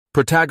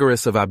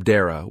Protagoras of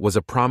Abdera was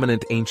a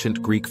prominent ancient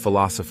Greek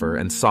philosopher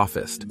and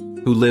sophist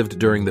who lived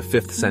during the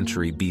 5th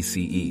century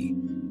BCE.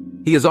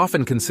 He is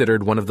often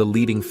considered one of the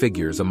leading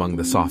figures among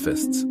the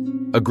Sophists,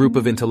 a group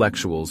of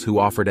intellectuals who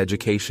offered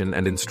education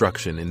and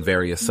instruction in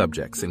various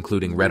subjects,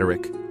 including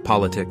rhetoric,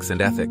 politics,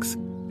 and ethics,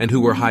 and who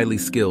were highly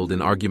skilled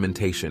in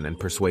argumentation and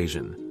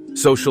persuasion.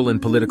 Social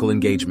and political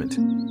engagement.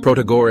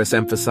 Protagoras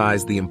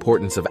emphasized the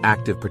importance of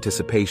active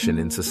participation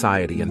in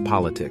society and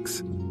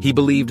politics. He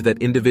believed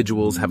that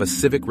individuals have a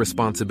civic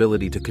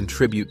responsibility to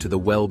contribute to the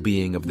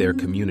well-being of their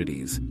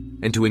communities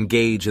and to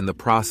engage in the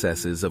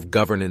processes of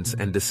governance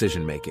and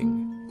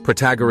decision-making.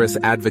 Protagoras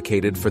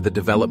advocated for the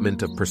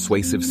development of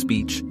persuasive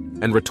speech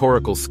and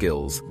rhetorical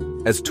skills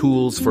as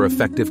tools for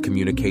effective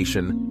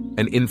communication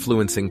and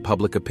influencing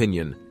public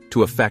opinion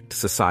to affect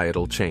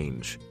societal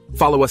change.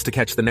 Follow us to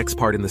catch the next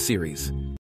part in the series.